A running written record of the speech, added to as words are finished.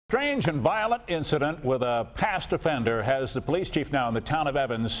Strange and violent incident with a past offender has the police chief now in the town of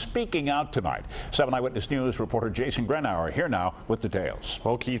Evans speaking out tonight. 7 Eyewitness News reporter Jason Grenauer here now with details.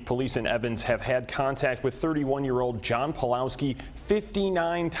 Well, Keith, police in Evans have had contact with 31-year-old John Pawlowski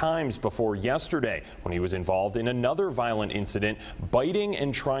 59 times before yesterday when he was involved in another violent incident, biting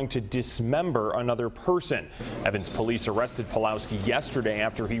and trying to dismember another person. Evans police arrested Pawlowski yesterday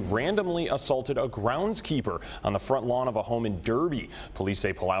after he randomly assaulted a groundskeeper on the front lawn of a home in Derby. Police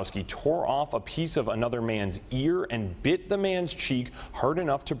say Pawlowski tore off a piece of another man's ear and bit the man's cheek hard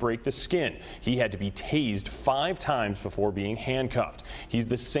enough to break the skin. He had to be tased 5 times before being handcuffed. He's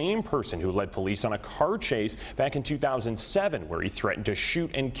the same person who led police on a car chase back in 2007 where he threatened to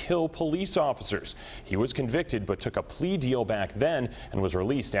shoot and kill police officers. He was convicted but took a plea deal back then and was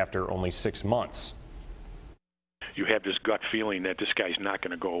released after only 6 months. You have this gut feeling that this guy's not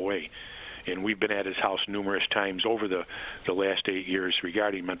going to go away. And we've been at his house numerous times over the last 8 years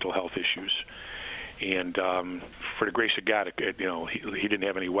regarding mental health issues. And for the grace of God, he didn't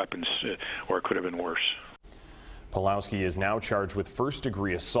have any weapons, or it could have been worse. Pawlowski is now charged with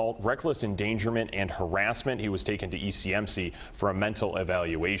first-degree assault, reckless endangerment, and harassment. He was taken to ECMC for a mental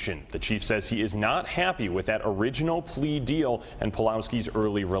evaluation. The chief says he is not happy with that original plea deal and Pawlowski's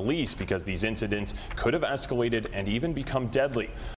early release because these incidents could have escalated and even become deadly.